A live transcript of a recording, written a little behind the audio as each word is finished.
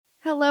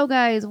Hello,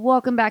 guys.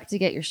 Welcome back to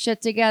Get Your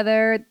Shit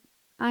Together.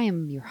 I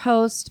am your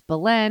host,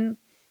 Belen.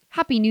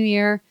 Happy New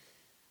Year.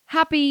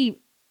 Happy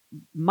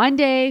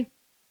Monday.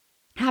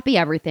 Happy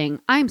everything.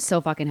 I'm so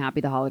fucking happy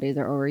the holidays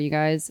are over, you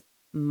guys.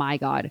 My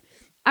God.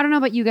 I don't know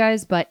about you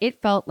guys, but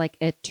it felt like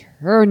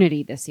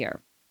eternity this year.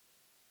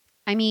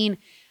 I mean,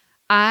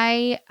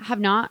 I have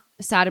not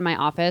sat in my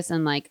office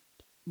in like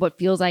what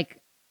feels like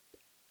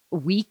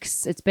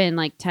weeks. It's been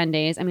like 10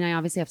 days. I mean, I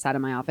obviously have sat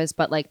in my office,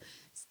 but like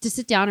to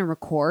sit down and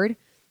record,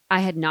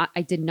 I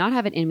did not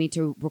have it in me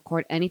to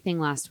record anything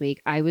last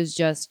week. I was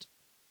just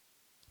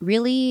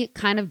really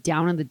kind of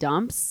down in the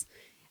dumps.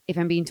 If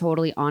I'm being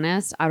totally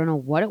honest, I don't know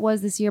what it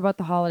was this year about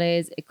the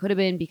holidays. It could have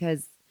been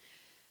because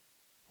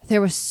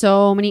there were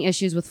so many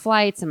issues with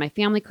flights and my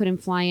family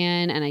couldn't fly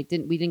in and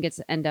we didn't get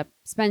to end up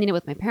spending it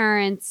with my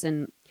parents.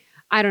 And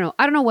I don't know.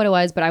 I don't know what it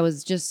was, but I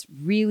was just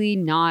really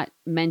not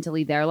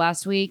mentally there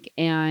last week.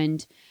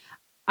 And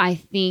I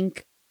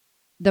think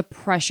the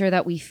pressure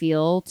that we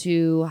feel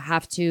to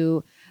have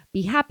to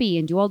be happy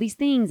and do all these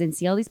things and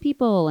see all these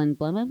people and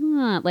blah, blah,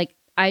 blah. Like,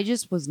 I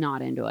just was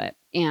not into it.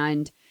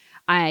 And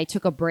I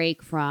took a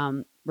break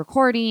from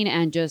recording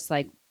and just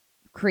like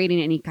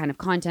creating any kind of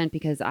content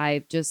because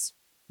I just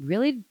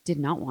really did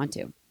not want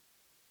to.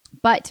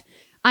 But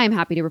I am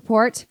happy to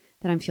report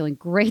that I'm feeling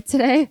great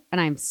today. And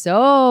I'm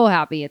so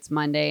happy it's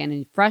Monday and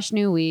a fresh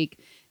new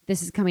week.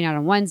 This is coming out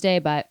on Wednesday,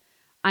 but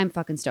I'm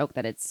fucking stoked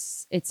that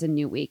it's a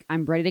new week.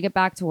 I'm ready to get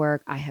back to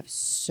work. I have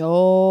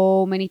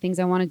so many things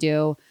I want to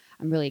do.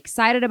 I'm really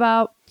excited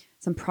about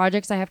some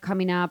projects I have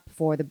coming up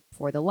for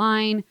the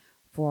line,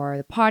 for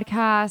the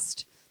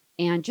podcast,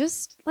 and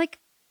just like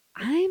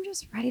I'm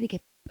just ready to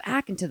get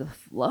back into the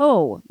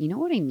flow. You know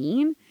what I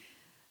mean?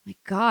 My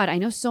God, I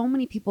know so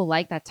many people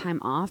like that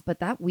time off, but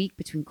that week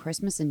between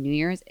Christmas and New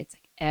Year's, it's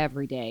like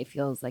every day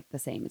feels like the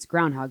same. It's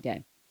Groundhog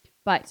Day.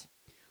 But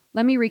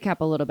let me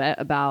recap a little bit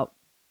about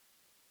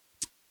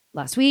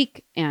last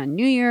week and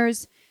New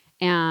Year's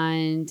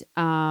and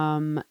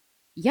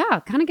yeah,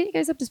 kind of get you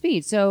guys up to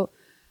speed. So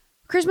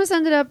Christmas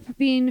ended up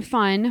being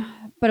fun,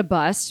 but a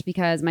bust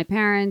because my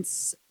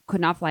parents could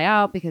not fly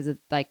out because of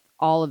like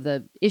all of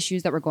the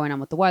issues that were going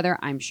on with the weather.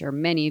 I'm sure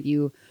many of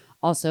you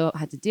also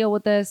had to deal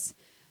with this.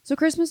 So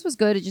Christmas was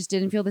good. It just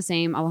didn't feel the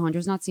same.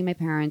 Alejandro's not seen my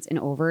parents in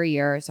over a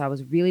year. So I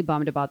was really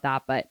bummed about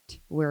that. But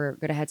we're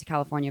going to head to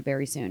California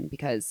very soon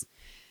because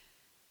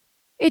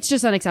it's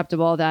just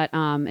unacceptable that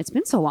it's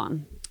been so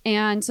long.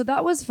 And so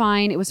that was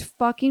fine. It was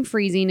fucking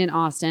freezing in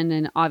Austin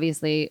and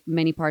obviously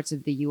many parts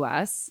of the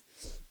US.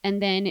 And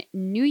then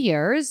New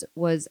Year's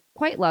was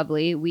quite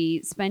lovely.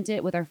 We spent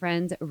it with our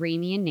friends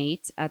Rami and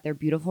Nate at their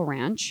beautiful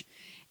ranch.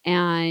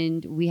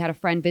 And we had a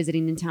friend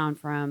visiting in town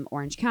from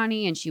Orange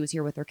County, and she was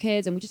here with her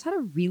kids. And we just had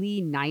a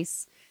really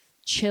nice,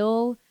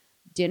 chill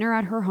dinner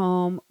at her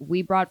home.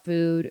 We brought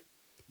food,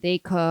 they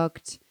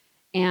cooked,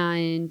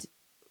 and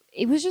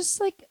it was just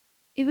like,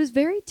 it was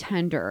very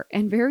tender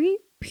and very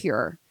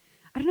pure.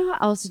 I don't know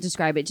how else to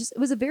describe it. Just, it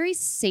was a very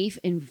safe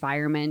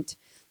environment.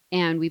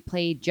 And we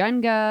played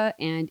Jenga,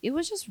 and it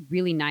was just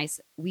really nice.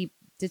 We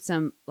did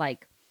some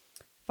like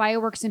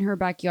fireworks in her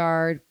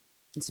backyard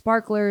and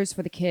sparklers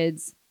for the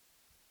kids.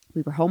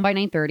 We were home by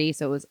 9:30,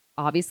 so it was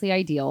obviously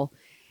ideal.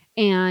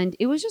 And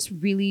it was just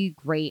really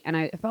great. And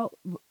I felt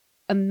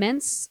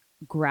immense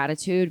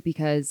gratitude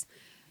because,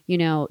 you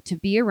know, to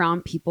be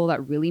around people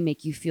that really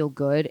make you feel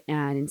good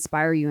and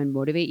inspire you and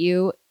motivate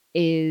you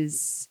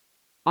is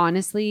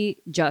honestly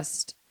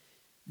just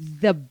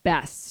the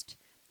best.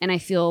 And I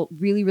feel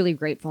really, really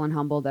grateful and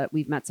humble that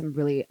we've met some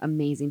really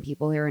amazing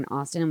people here in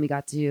Austin and we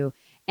got to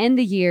end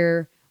the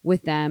year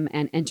with them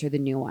and enter the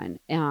new one.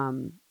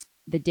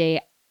 The day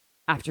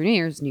after New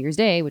Year's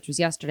Day, which was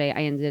yesterday,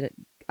 I ended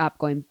up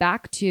going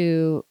back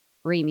to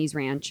Rami's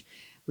ranch.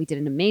 We did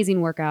an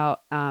amazing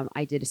workout.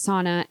 I did a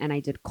sauna and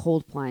I did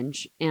cold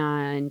plunge.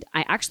 And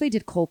I actually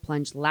did cold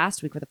plunge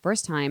last week for the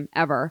first time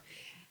ever.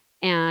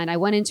 And I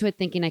went into it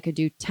thinking I could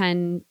do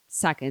 10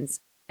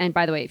 seconds. And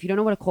by the way, if you don't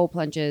know what a cold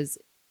plunge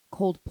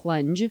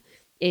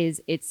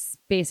is, it's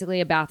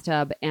basically a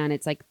bathtub and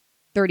it's like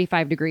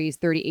 35 degrees,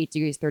 38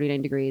 degrees,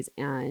 39 degrees.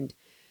 And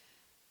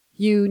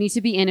you need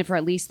to be in it for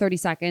at least 30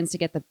 seconds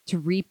to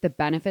reap the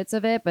benefits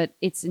of it, but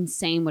it's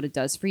insane what it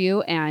does for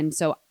you. And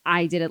so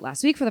I did it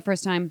last week for the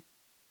first time.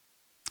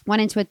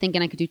 Went into it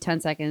thinking I could do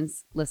 10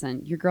 seconds.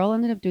 Listen, your girl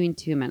ended up doing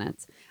 2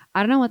 minutes.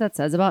 I don't know what that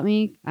says about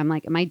me. I'm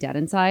like, am I dead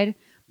inside?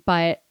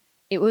 But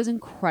it was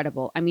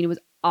incredible. I mean, it was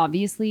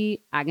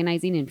obviously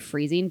agonizing and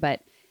freezing,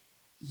 but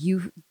you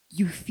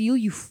feel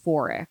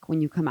euphoric when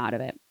you come out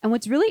of it. And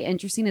what's really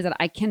interesting is that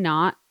I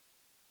cannot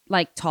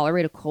like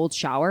tolerate a cold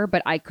shower,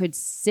 but I could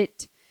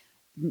sit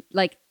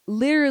like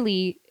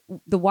literally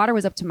the water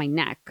was up to my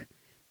neck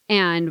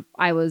and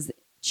I was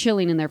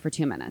chilling in there for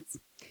 2 minutes.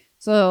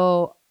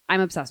 So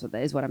I'm obsessed with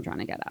it is what I'm trying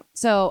to get at.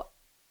 So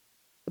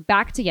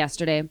back to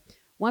yesterday,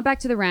 went back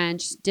to the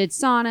ranch, did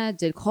sauna,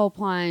 did cold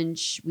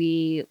plunge.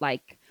 We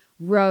like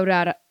wrote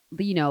out,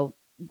 you know,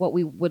 what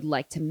we would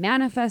like to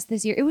manifest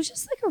this year. It was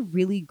just like a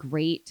really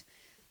great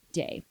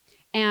day.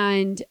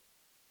 And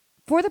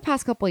for the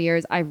past couple of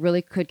years, I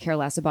really could care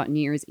less about New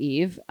Year's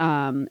Eve.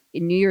 New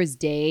Year's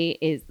Day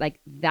is like,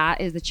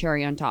 that is the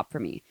cherry on top for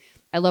me.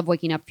 I love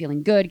waking up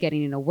feeling good,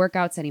 getting in a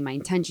workout, setting my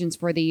intentions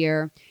for the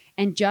year,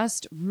 and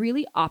just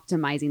really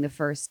optimizing the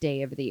first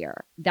day of the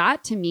year.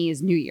 That to me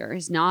is New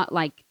Year's, not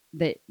like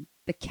the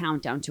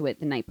countdown to it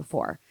the night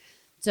before.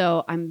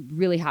 So I'm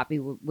really happy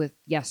with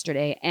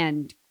yesterday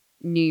and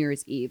New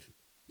Year's Eve.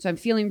 So I'm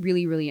feeling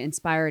really, really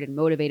inspired and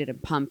motivated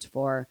and pumped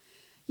for,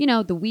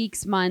 the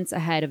weeks, months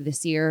ahead of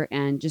this year,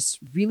 and just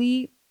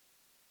really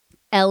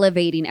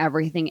elevating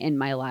everything in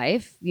my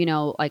life.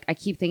 Like I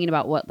keep thinking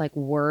about what like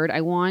word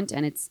I want,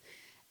 and it's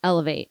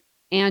elevate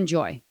and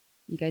joy.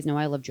 You guys know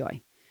I love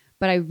joy,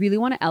 but I really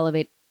want to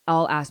elevate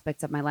all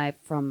aspects of my life,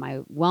 from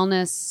my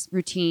wellness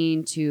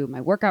routine to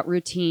my workout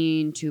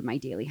routine to my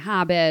daily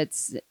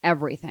habits,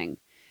 everything.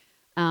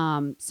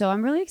 So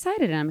I'm really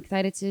excited, and I'm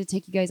excited to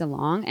take you guys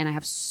along. And I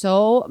have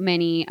so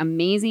many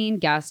amazing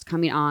guests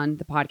coming on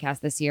the podcast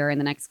this year in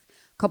the next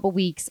couple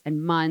weeks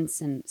and months,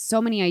 and so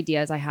many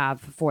ideas I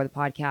have for the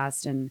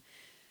podcast. And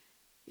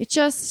it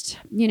just,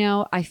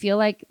 I feel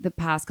like the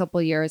past couple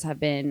of years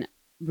have been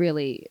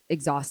really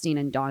exhausting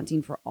and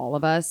daunting for all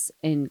of us,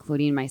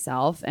 including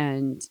myself.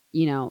 And,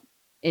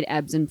 it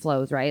ebbs and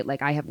flows, right?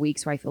 Like I have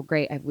weeks where I feel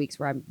great. I have weeks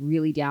where I'm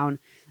really down.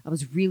 I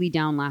was really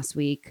down last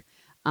week.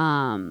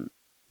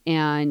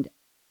 And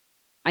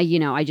I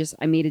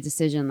made a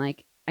decision,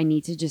 like I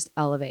need to just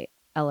elevate.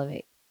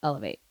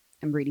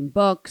 I'm reading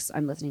books,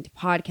 I'm listening to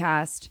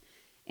podcasts,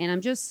 and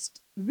I'm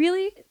just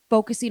really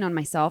focusing on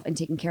myself and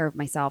taking care of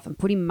myself and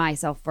putting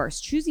myself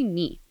first, choosing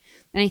me.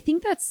 And I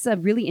think that's a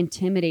really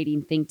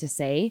intimidating thing to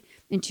say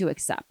and to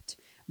accept,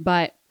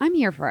 but I'm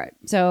here for it.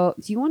 So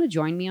do you want to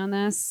join me on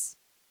this?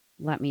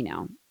 Let me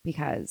know,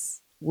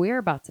 because we're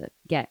about to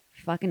get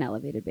fucking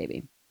elevated,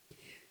 baby.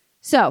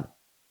 So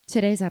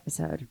today's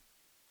episode,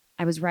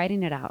 I was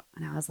writing it out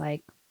and I was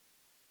like,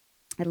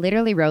 I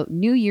literally wrote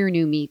 "New Year,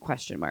 New Me?" ?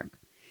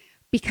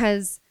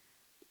 Because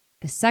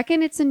the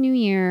second it's a new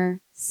year,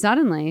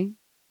 suddenly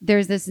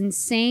there's this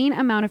insane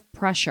amount of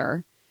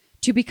pressure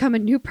to become a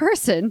new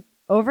person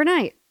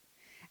overnight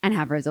and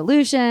have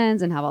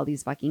resolutions and have all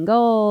these fucking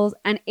goals.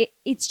 And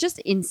it's just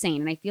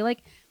insane. And I feel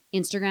like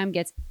Instagram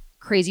gets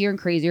crazier and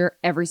crazier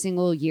every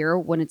single year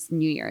when it's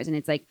New Year's. And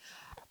it's like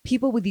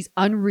people with these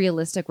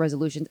unrealistic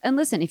resolutions. And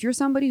listen, if you're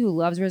somebody who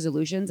loves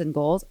resolutions and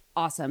goals,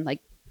 awesome. Like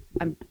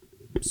I'm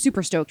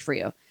super stoked for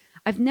you.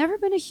 I've never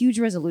been a huge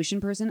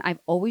resolution person. I've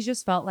always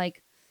just felt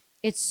like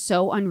it's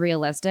so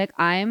unrealistic.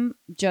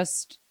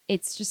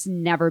 It's just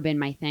never been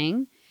my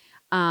thing.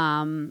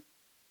 And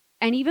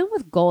even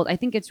with goals, I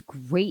think it's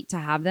great to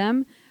have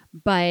them.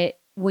 But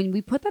when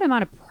we put that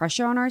amount of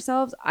pressure on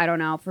ourselves, I don't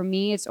know. For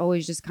me, it's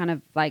always just kind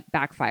of like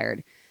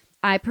backfired.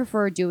 I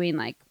prefer doing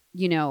like,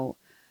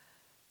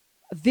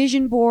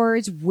 vision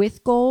boards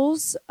with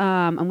goals.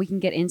 And we can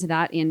get into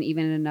that in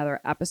even in another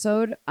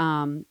episode.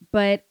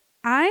 But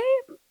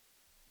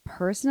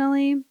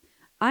personally,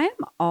 I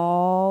am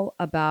all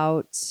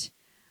about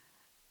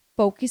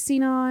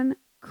focusing on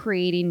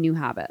creating new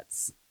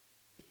habits.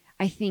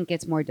 I think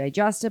it's more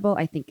digestible.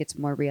 I think it's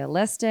more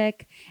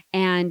realistic,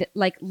 and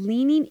like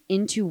leaning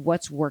into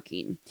what's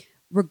working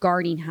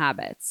regarding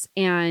habits.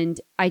 And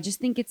I just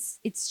think it's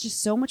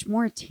just so much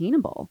more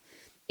attainable.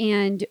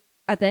 And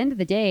at the end of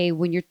the day,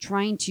 when you're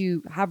trying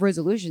to have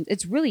resolutions,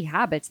 it's really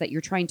habits that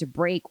you're trying to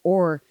break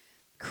or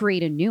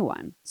create a new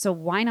one. So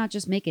why not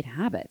just make it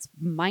habits,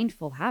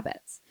 mindful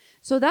habits?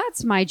 So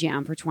that's my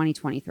jam for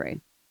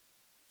 2023.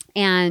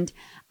 And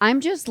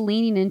I'm just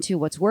leaning into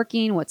what's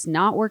working, what's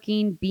not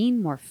working,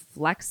 being more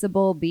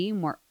flexible,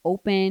 being more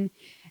open,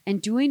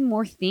 and doing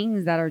more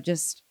things that are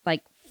just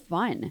like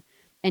fun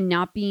and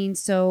not being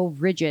so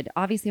rigid.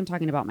 Obviously, I'm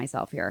talking about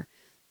myself here,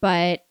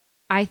 but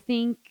I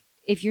think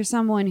if you're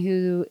someone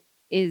who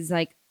is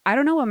like, I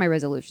don't know what my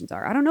resolutions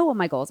are, I don't know what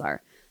my goals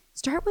are,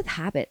 start with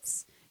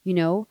habits,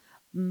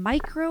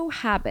 micro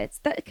habits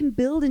that can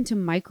build into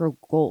micro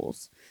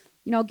goals.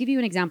 I'll give you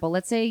an example.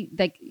 Let's say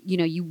like,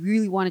 you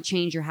really want to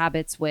change your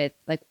habits with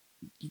like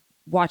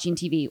watching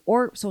TV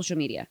or social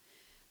media.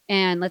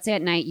 And let's say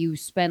at night you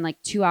spend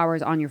like 2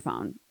 hours on your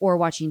phone or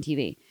watching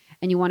TV,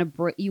 and you want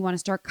to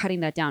start cutting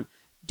that down.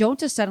 Don't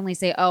just suddenly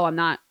say, "Oh, I'm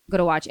not going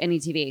to watch any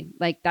TV."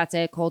 Like that's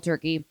it, cold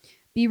turkey.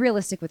 Be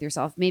realistic with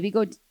yourself. Maybe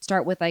go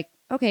start with like,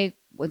 okay,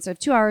 instead of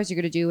 2 hours, you're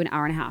going to do an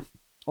hour and a half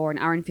or an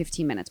hour and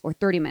 15 minutes or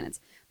 30 minutes.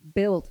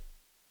 Build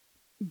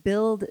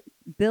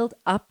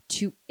up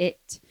to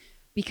it,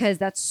 because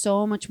that's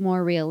so much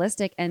more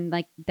realistic, and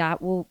like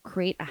that will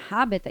create a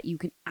habit that you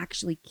can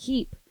actually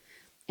keep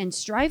and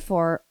strive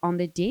for on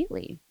the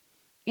daily.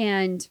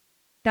 And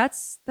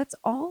that's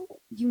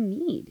all you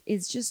need,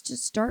 is just to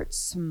start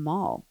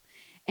small.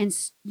 And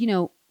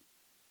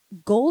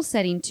goal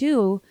setting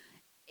too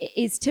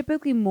is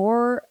typically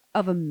more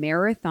of a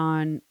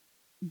marathon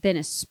than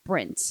a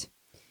sprint.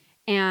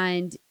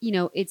 And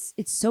it's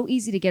so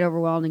easy to get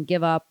overwhelmed and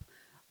give up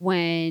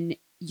when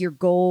your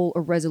goal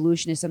or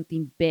resolution is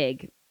something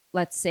big.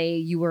 Let's say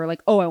you were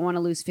like, oh, I want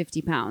to lose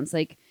 50 pounds,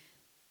 like,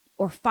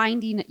 or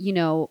finding,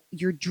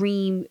 your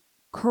dream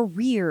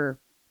career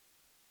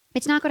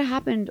It's not going to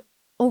happen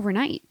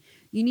overnight.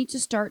 You need to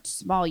start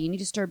small. You need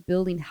to start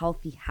building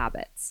healthy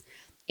habits.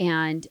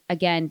 And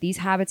again, these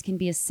habits can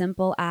be as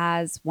simple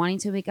as wanting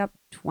to wake up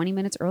 20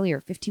 minutes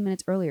earlier, 15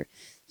 minutes earlier.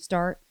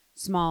 Start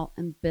small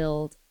and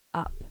build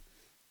up.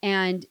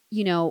 And,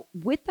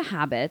 with the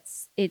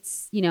habits,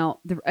 it's,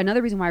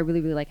 another reason why I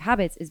really, really like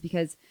habits is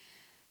because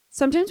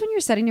sometimes when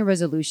you're setting a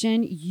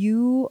resolution,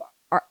 you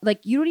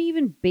don't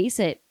even base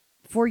it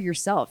for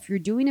yourself. You're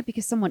doing it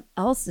because someone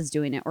else is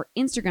doing it, or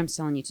Instagram's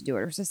telling you to do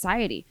it, or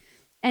society.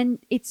 And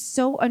it's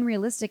so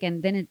unrealistic.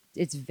 And then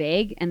it's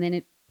vague, and then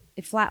it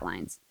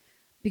flatlines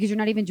because you're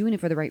not even doing it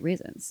for the right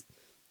reasons.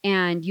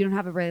 And you don't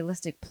have a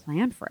realistic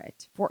plan for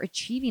it, for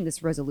achieving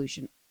this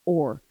resolution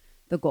or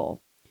the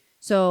goal.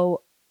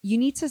 So you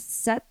need to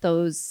set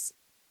those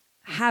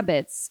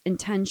habits,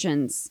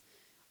 intentions,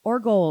 or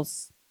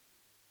goals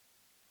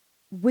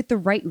with the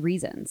right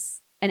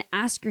reasons, and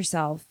ask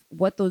yourself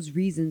what those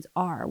reasons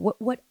are,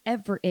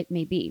 whatever it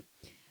may be.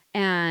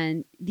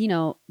 And,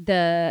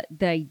 the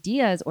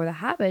ideas or the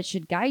habits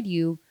should guide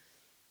you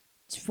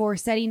for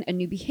setting a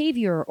new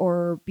behavior,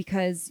 or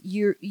because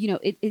you're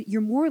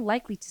more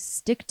likely to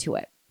stick to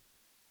it.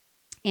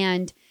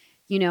 And,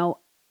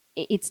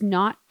 it's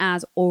not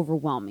as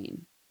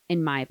overwhelming,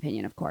 in my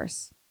opinion, of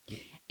course.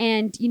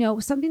 And,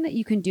 something that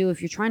you can do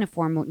if you're trying to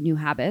form new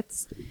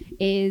habits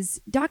is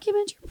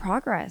document your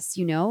progress,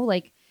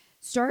 like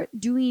start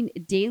doing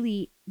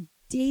daily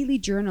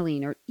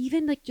journaling, or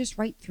even like just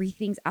write 3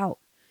 things out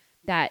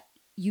that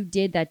you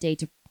did that day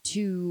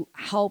to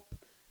help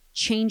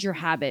change your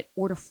habit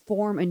or to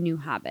form a new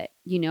habit.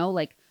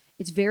 Like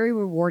it's very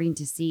rewarding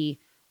to see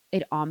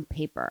it on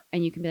paper,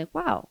 and you can be like,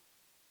 wow,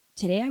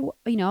 today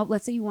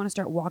let's say you want to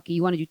start walking,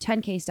 you want to do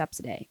 10K steps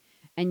a day,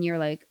 and you're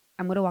like,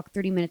 I'm going to walk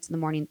 30 minutes in the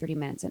morning, 30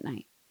 minutes at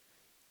night.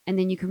 And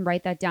then you can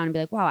write that down and be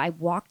like, wow, I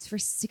walked for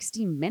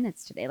 60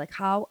 minutes today. Like,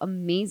 how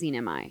amazing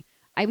am I?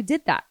 I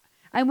did that.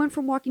 I went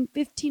from walking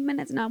 15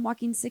 minutes and now I'm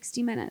walking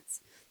 60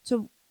 minutes.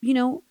 So,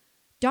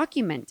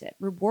 document it,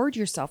 reward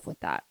yourself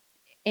with that.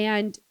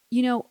 And,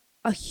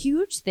 a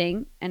huge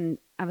thing, and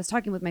I was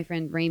talking with my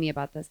friend Rami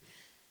about this,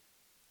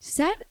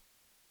 set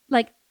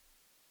like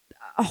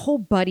a whole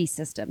buddy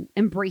system,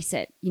 embrace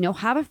it,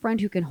 have a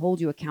friend who can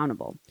hold you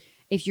accountable.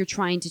 If you're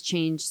trying to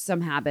change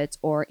some habits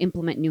or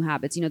implement new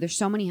habits, there's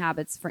so many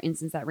habits, for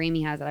instance, that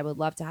Rami has that I would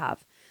love to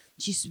have.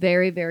 She's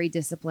very, very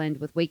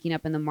disciplined with waking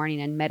up in the morning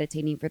and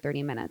meditating for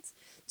 30 minutes.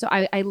 So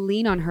I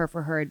lean on her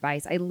for her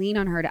advice. I lean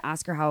on her to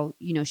ask her how,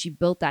 she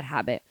built that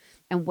habit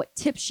and what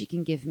tips she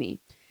can give me,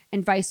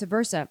 and vice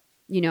versa.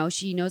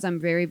 She knows I'm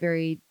very,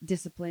 very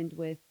disciplined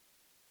with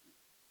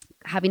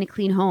having a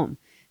clean home.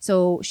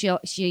 So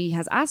she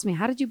has asked me,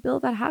 how did you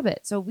build that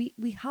habit? So we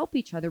help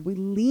each other. We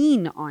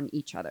lean on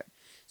each other.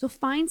 So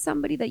find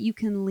somebody that you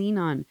can lean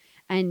on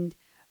and,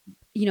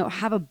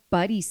 have a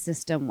buddy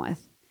system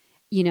with.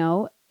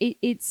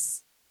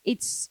 It's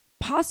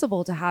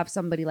possible to have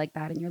somebody like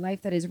that in your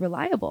life that is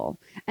reliable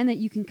and that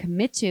you can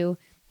commit to,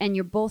 and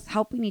you're both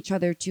helping each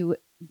other to,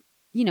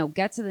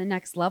 get to the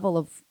next level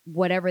of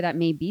whatever that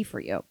may be for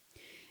you.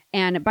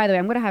 And by the way,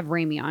 I'm going to have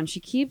Rami on. She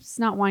keeps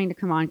not wanting to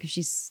come on because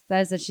she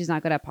says that she's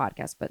not good at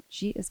podcasts, but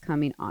she is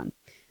coming on.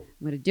 I'm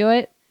going to do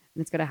it,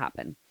 and it's going to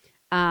happen.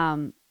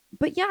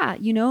 But yeah,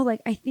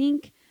 I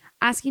think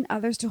asking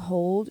others to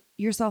hold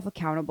yourself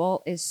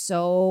accountable is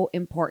so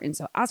important.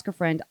 So ask a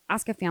friend,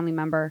 ask a family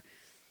member,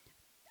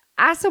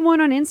 ask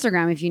someone on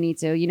Instagram if you need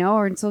to,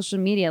 or in social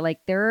media. Like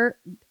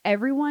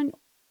everyone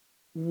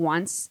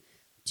wants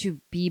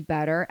to be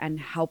better and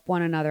help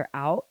one another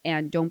out.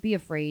 And don't be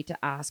afraid to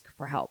ask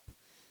for help.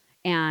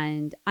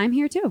 And I'm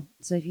here too.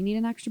 So if you need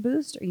an extra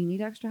boost or you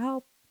need extra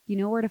help, you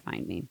know where to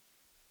find me.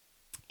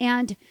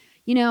 And,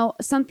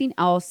 something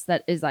else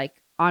that is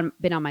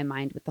been on my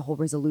mind with the whole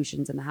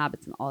resolutions and the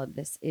habits and all of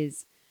this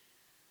is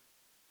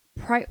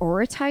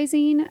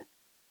prioritizing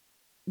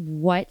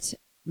what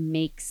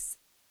makes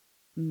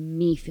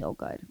me feel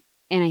good.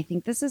 And I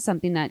think this is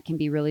something that can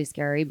be really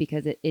scary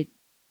because it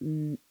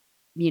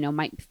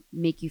might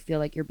make you feel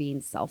like you're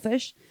being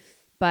selfish,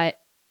 but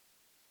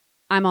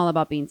I'm all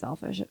about being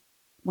selfish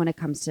when it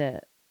comes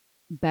to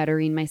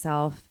bettering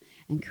myself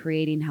and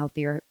creating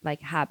healthier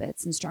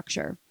habits and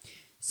structure.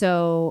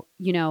 So,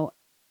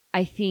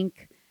 I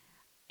think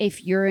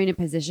if you're in a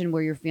position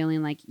where you're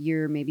feeling like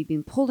you're maybe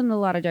being pulled in a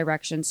lot of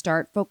directions,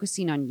 start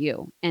focusing on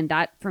you. And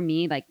that for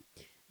me,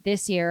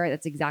 this year,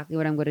 that's exactly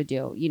what I'm going to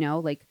do.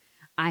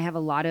 I have a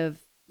lot of,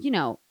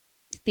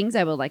 things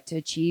I would like to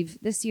achieve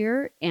this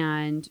year,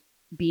 and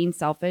being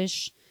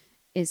selfish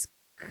is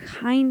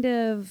kind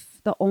of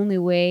the only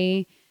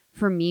way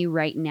for me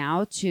right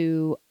now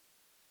to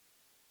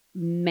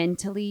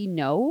mentally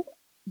know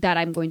that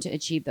I'm going to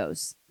achieve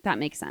those. If that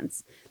makes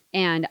sense.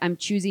 And I'm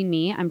choosing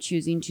me. I'm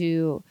choosing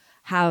to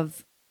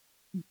have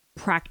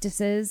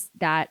practices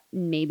that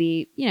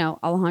maybe,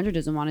 Alejandro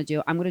doesn't want to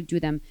do. I'm going to do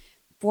them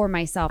for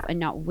myself and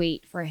not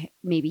wait for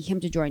maybe him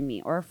to join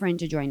me or a friend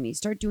to join me.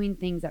 Start doing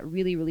things that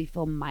really, really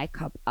fill my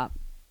cup up.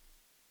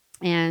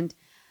 And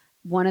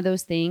one of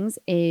those things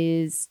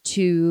is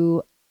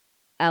to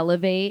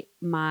elevate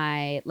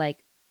my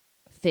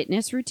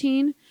fitness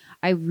routine.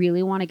 I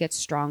really want to get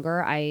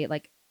stronger. I've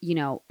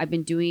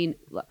been doing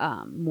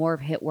more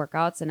of HIIT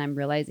workouts, and I'm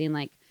realizing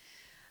like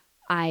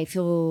I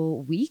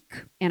feel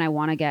weak and I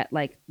want to get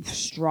like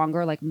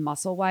stronger, like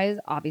muscle wise.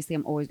 Obviously,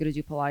 I'm always going to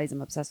do Pilates.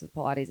 I'm obsessed with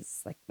Pilates.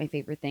 It's like my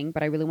favorite thing,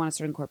 but I really want to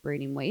start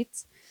incorporating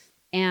weights.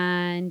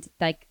 And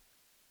like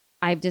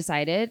I've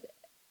decided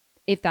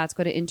if that's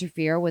going to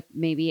interfere with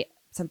maybe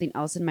something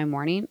else in my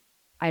morning,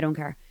 I don't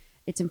care.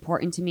 It's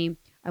important to me.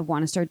 I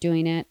want to start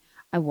doing it.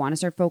 I want to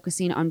start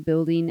focusing on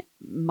building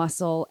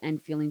muscle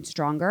and feeling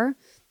stronger.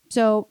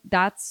 So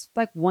that's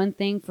like one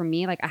thing for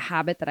me, like a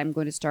habit that I'm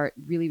going to start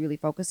really, really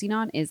focusing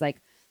on is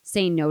like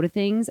saying no to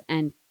things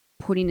and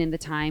putting in the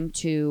time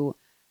to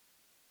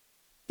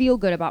feel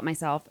good about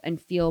myself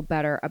and feel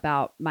better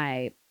about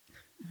I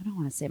don't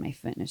want to say my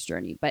fitness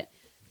journey, but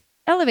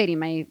elevating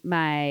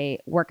my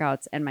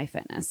workouts and my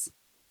fitness.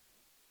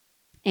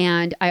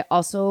 And I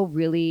also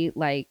really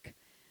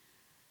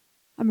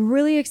I'm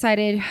really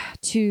excited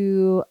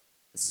to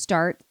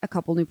start a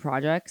couple new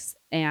projects,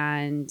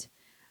 and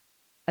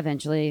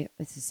eventually,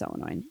 this is so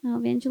annoying.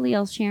 Eventually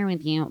I'll share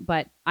with you,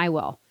 but I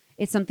will.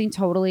 It's something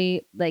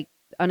totally like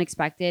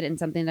unexpected and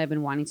something that I've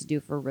been wanting to do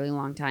for a really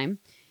long time.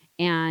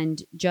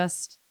 And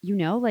just,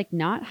 like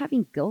not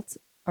having guilt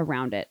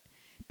around it.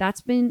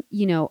 That's been,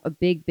 a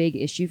big, big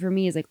issue for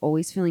me is like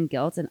always feeling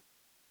guilt and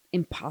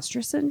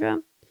imposter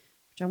syndrome,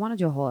 which I want to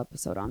do a whole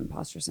episode on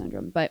imposter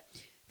syndrome, but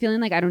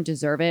feeling like I don't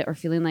deserve it or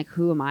feeling like,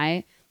 who am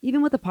I?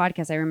 Even with the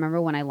podcast, I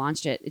remember when I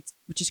launched it,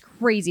 which is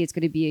crazy. It's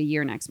going to be a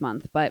year next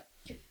month, but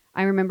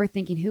I remember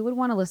thinking, who would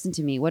want to listen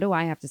to me? What do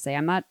I have to say?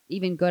 I'm not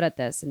even good at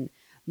this. And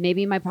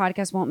maybe my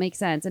podcast won't make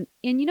sense. And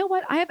you know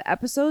what? I have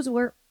episodes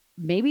where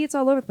maybe it's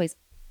all over the place.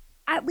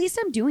 At least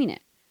I'm doing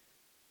it.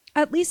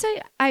 At least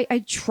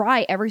I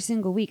try every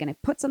single week and I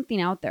put something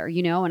out there,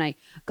 and I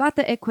got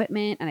the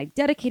equipment and I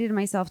dedicated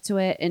myself to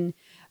it. And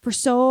for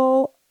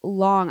so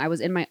long, I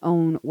was in my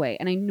own way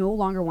and I no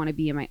longer want to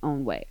be in my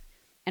own way.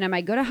 And am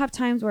I going to have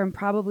times where I'm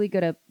probably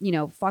going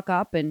to, fuck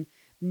up and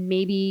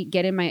maybe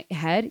get in my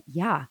head?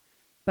 Yeah.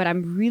 But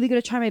I'm really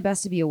going to try my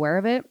best to be aware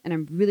of it. And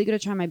I'm really going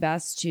to try my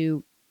best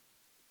to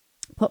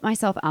put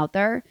myself out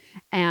there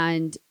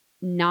and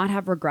not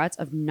have regrets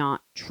of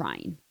not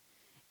trying.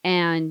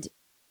 And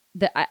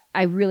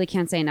I really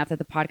can't say enough that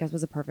the podcast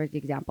was a perfect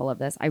example of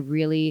this. I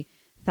really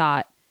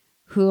thought,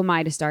 who am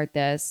I to start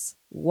this?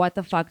 What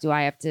the fuck do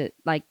I have to,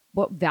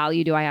 what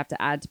value do I have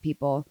to add to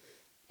people?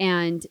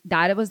 And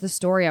that was the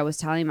story I was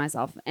telling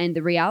myself. And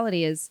the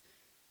reality is,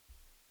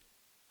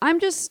 I'm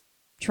just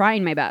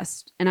trying my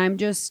best and I'm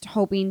just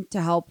hoping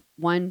to help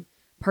one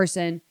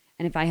person.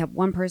 And if I help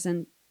one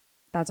person,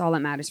 that's all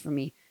that matters for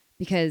me,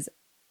 because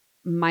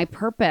my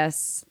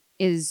purpose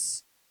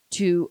is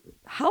to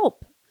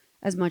help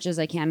as much as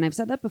I can. And I've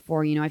said that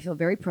before, I feel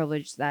very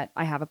privileged that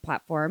I have a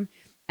platform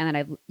and that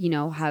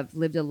I've, have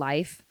lived a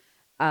life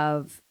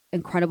of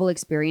incredible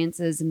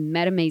experiences,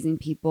 met amazing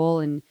people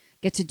and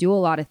get to do a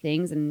lot of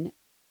things. And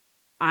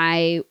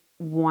I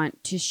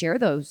want to share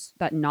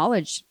that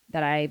knowledge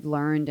that I've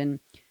learned and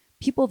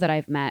people that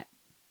I've met.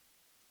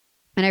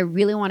 And I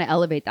really want to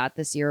elevate that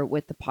this year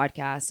with the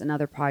podcast and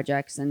other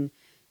projects and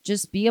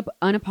just be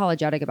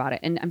unapologetic about it.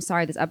 And I'm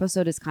sorry, this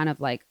episode is kind of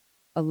like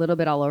a little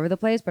bit all over the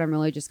place, but I'm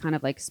really just kind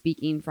of like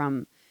speaking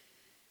from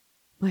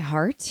my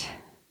heart.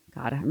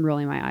 God, I'm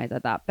rolling my eyes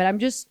at that. But I'm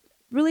just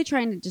really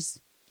trying to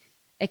just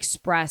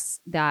express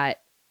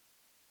that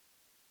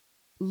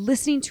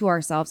listening to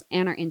ourselves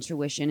and our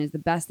intuition is the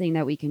best thing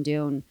that we can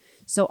do. And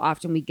so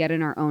often we get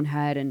in our own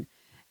head and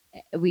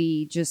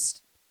we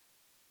just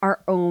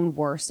our own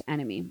worst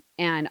enemy.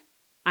 And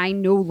I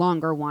no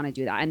longer want to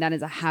do that. And that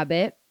is a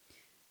habit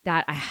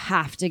that I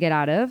have to get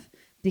out of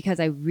because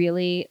I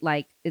really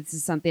this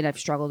is something I've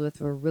struggled with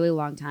for a really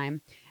long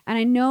time. And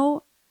I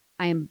know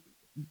I am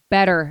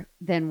better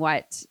than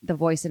what the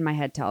voice in my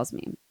head tells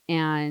me.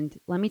 And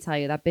let me tell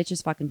you, that bitch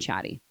is fucking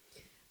chatty.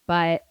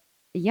 But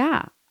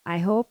yeah, I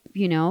hope,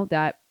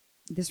 that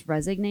this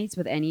resonates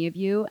with any of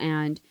you.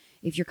 And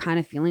if you're kind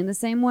of feeling the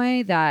same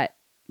way, that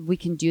we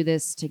can do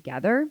this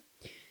together.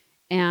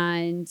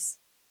 And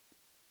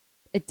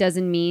it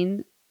doesn't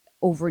mean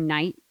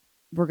overnight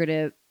we're going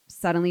to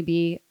suddenly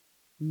be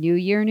new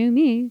year, new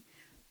me.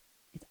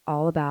 It's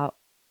all about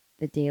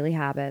the daily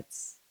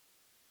habits,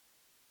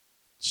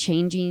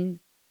 changing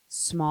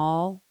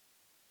small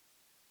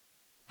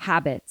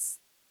habits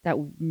that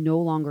no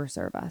longer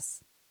serve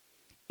us.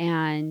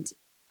 And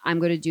I'm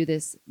going to do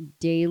this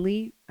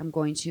daily. I'm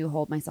going to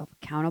hold myself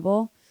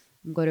accountable.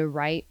 I'm going to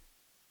write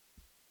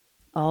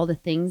all the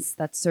things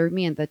that serve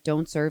me and that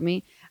don't serve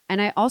me.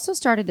 And I also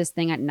started this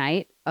thing at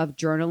night of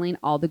journaling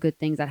all the good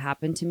things that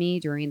happened to me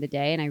during the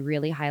day. And I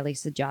really highly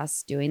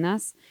suggest doing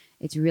this.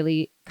 It's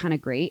really kind of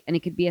great. And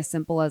it could be as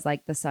simple as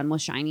like the sun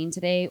was shining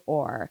today,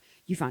 or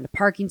you found a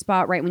parking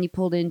spot right when you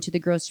pulled into the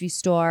grocery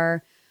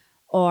store,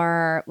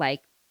 or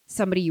like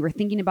somebody you were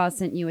thinking about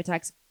sent you a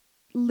text.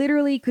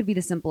 Literally could be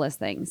the simplest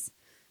things,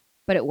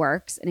 but it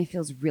works and it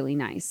feels really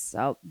nice.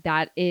 So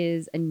that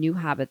is a new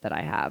habit that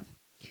I have.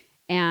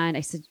 And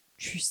I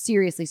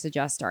seriously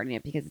suggest starting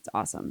it because it's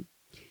awesome.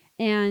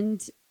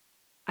 And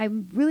I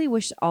really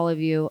wish all of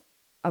you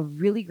a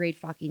really great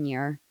fucking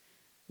year.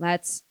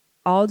 Let's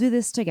all do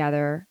this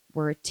together.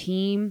 We're a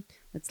team.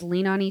 Let's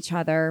lean on each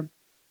other.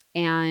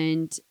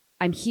 And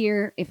I'm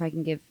here if I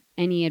can give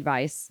any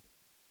advice.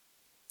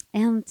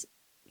 And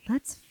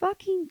let's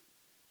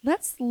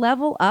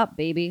level up,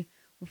 baby.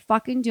 We're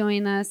fucking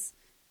doing this.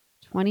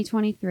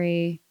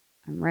 2023.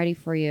 I'm ready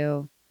for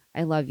you.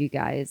 I love you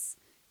guys.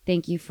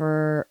 Thank you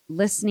for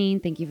listening.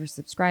 Thank you for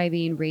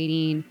subscribing,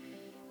 rating,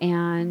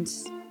 and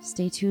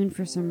stay tuned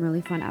for some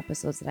really fun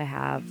episodes that I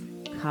have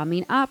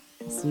coming up.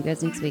 See you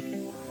guys next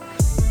week.